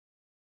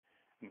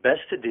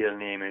Beste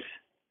deelnemers,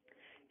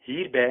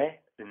 hierbij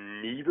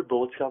een nieuwe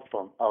boodschap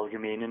van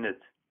algemene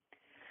nut.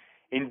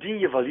 Indien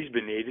je valies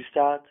beneden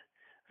staat,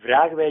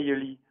 vragen wij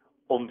jullie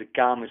om de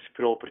kamers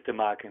proper te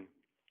maken.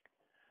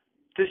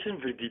 Tussen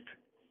verdiep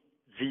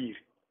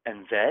 4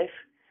 en 5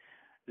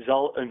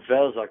 zal een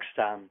vuilzak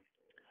staan.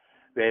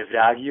 Wij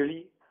vragen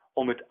jullie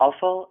om het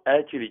afval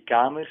uit jullie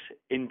kamers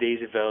in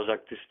deze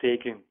vuilzak te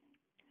steken.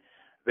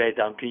 Wij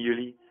danken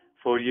jullie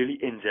voor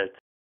jullie inzet.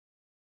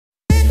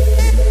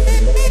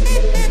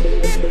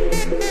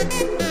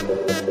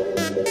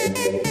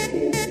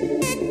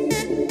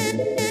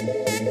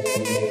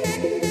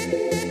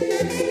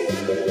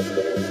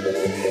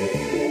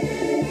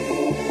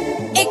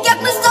 Ik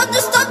heb mijn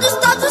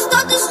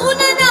stoute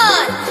schoenen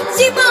aan.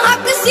 Zie mijn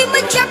hakken, zie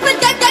mijn chappen,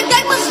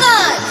 kijk me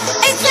gaan.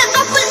 Ik geen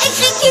appel, ik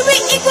geen kiwi,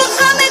 ik wil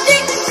gaan met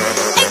die.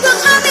 Ik wil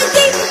gaan met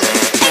die.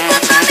 Ik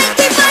wil gaan met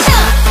die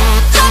mannen.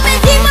 Ga met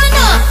die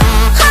mannen.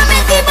 Ga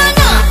met die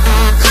mannen.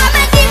 Ga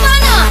met die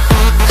mannen.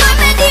 Ga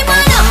met die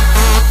mannen.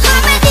 Ga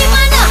met die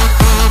mannen.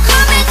 Ga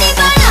met die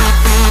mannen.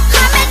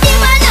 Ga met die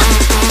mannen.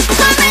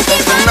 Ga met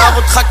die mannen.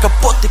 Vanavond ga ik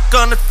kapot, ik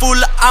kan het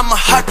voelen aan mijn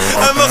hart.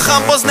 En we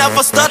gaan pas snel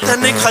van start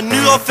en ik ga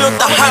nu al veel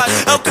te hard.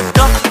 Elke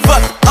dag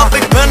wat af,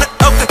 ik ben er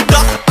elke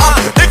dag af.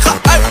 Ik ga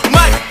uit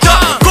mijn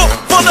dak, kom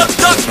van het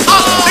dak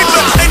af. Ik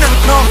ben een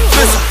en al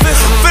visser,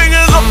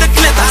 vinger op de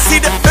glitter.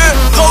 Zie de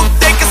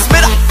eurotekens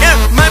midden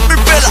in mijn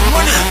pupillen.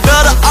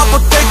 Bel de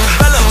apotheker,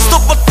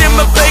 stop wat in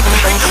mijn beker.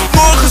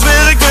 Morgen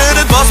zweer ik weer,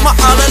 dit was mijn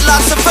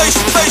allerlaatste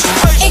feestje.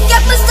 Ik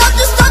heb mijn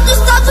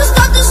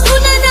stoute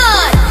schoenen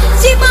aan.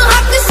 Zie mijn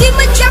hakken, zie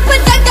mijn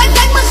chappen,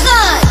 kijk me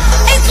gaan.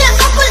 Ik geen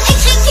appel, ik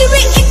geen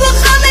kiwi, ik wil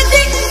gaan met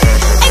die.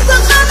 Ik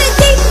wil gaan met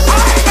die.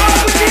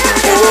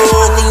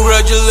 Oh,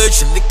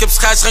 congratulations, ik heb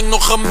scheids, schenk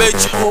nog een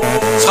beetje.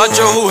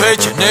 Schatje, hoe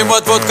heet je? Neem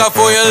wat vodka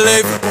voor je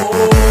leven.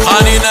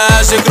 Ga niet naar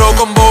huis, ik rook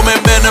een boom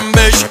en ben een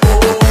beestje.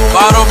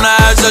 Waarom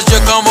naar huis als je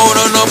kan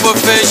wonen op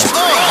een feestje?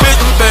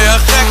 Bitch, ben je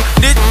gek?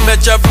 Niet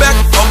met je bek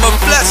op mijn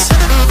fles.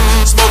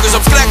 Smoke is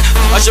op vlek,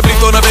 alsjeblieft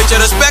toon een beetje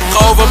respect.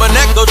 Ga over mijn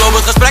nek, dood op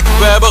het gesprek.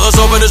 We hebben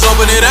gezopen, dus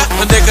open hier hè.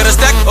 Een dikkere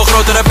stek, een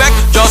grotere bek.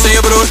 Jos in je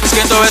broer,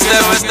 Skinto en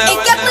Stef.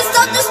 Ik heb mijn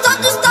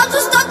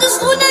stoute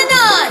schoenen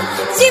aan.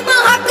 Zie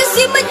mijn hakken,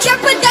 zie mijn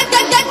chappen,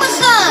 kijk me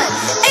gaan.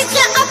 Ik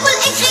geen appel,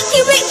 ik geen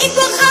kiwi, ik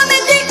wil gaan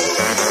met die.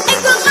 Ik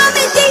wil gaan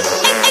met die.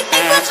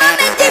 Ik wil gaan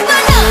met die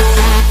mannen.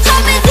 Ga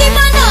met die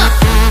mannen.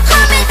 Ga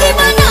met die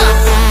mannen.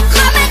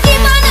 Ga met die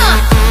mannen.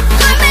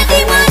 Ga met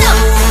die mannen.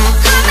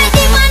 Ga met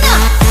die mannen.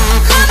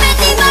 Ga met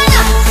die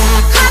mannen.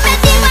 Ga met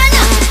die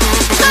mannen.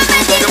 Ga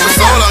met die mannen. Ik heb me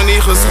zo lang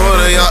niet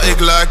geschoren, ja ik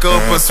lijk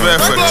op een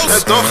zwerver.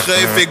 En toch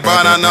geef ik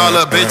baan aan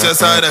alle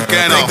bitches uit de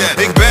kennel.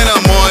 Ik ben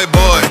een mooi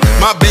boy,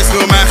 maar bitch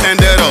noem mij geen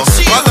derrel.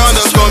 Want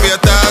anders kom je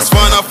thuis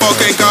van een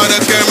fucking koude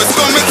kermis.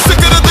 Kom met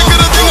dikkere dingen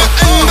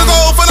en dat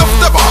al vanaf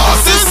de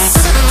basis.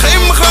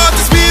 Geef me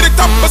gratis bier, ik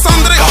tap als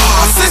André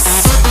Hazes.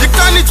 Je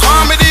kan niet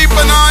gaan met die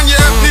banaan, je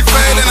hebt niet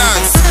veel in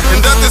huis.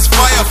 En dat is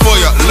fire voor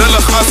je,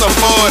 lullig als een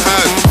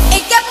voorhuid.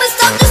 Ik heb mijn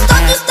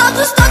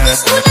stoute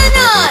schoenen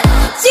aan.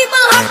 Zie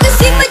mijn hakken,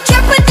 zie mijn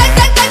chappen,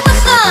 kijk me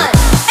gaan.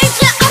 Ik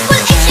geen appel,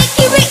 ik geen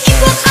kiwi, ik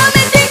wil gaan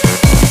met die.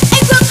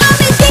 Ik wil gaan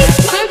met die.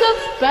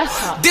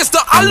 Dit is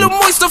de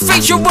allermooiste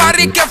feestje waar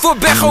ik even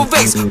ben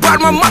geweest. Waar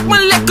mijn maakt me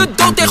lekker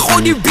dood en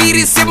gooi die bier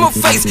is in mijn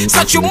face.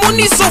 Zat je moet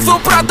niet zoveel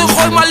praten,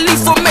 gooi maar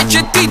liever met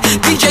je tiet.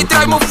 DJ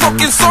draai mijn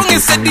fucking song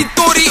en zet die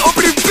Tory op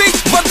repeat.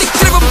 Want ik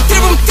trip hem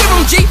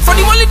G. Van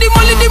die molly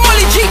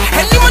G.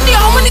 En niemand die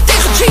hou me niet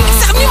tegen G. Ik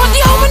zeg niemand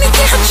die hou me niet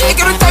tegen G. Ik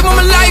heb een tijd met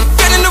mijn life,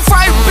 ben in de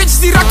vibe. Bitches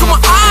die raken me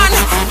aan.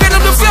 Ben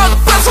op de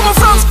veld, plaats van mijn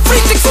Frans.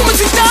 Vriend, ik voel me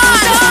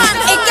Zidane.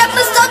 Ik heb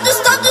mijn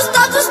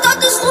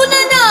stoute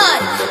schoenen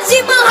aan.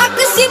 Zie mijn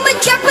hakken, zie mijn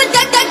chappen,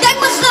 kijk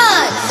me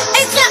gaan.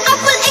 Ik geen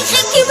appel, ik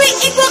geen kiwi,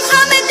 ik wil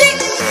gaan met die.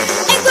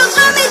 Ik wil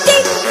gaan met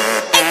die.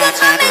 Ik wil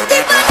gaan met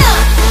die mannen.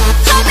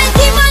 Ga met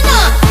die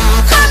mannen.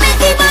 Ga met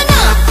die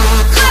mannen.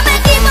 Ga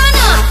met die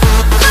mannen.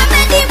 Ga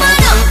met die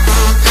mannen.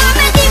 Ga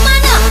met die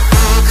mannen.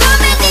 Ga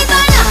met die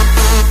mannen.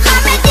 Ga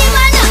met die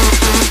mannen.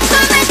 Ga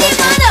met die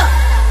mannen.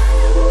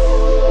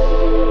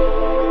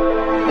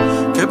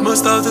 Ik heb mijn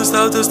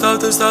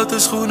stoute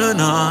schoenen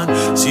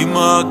aan. Zie me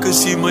hakken,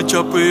 zie me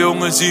chappen,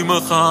 jongen, zie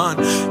me gaan.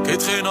 Ik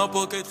eet geen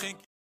appel, ik eet geen...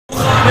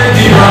 Ga met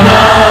die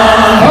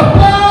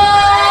mannen.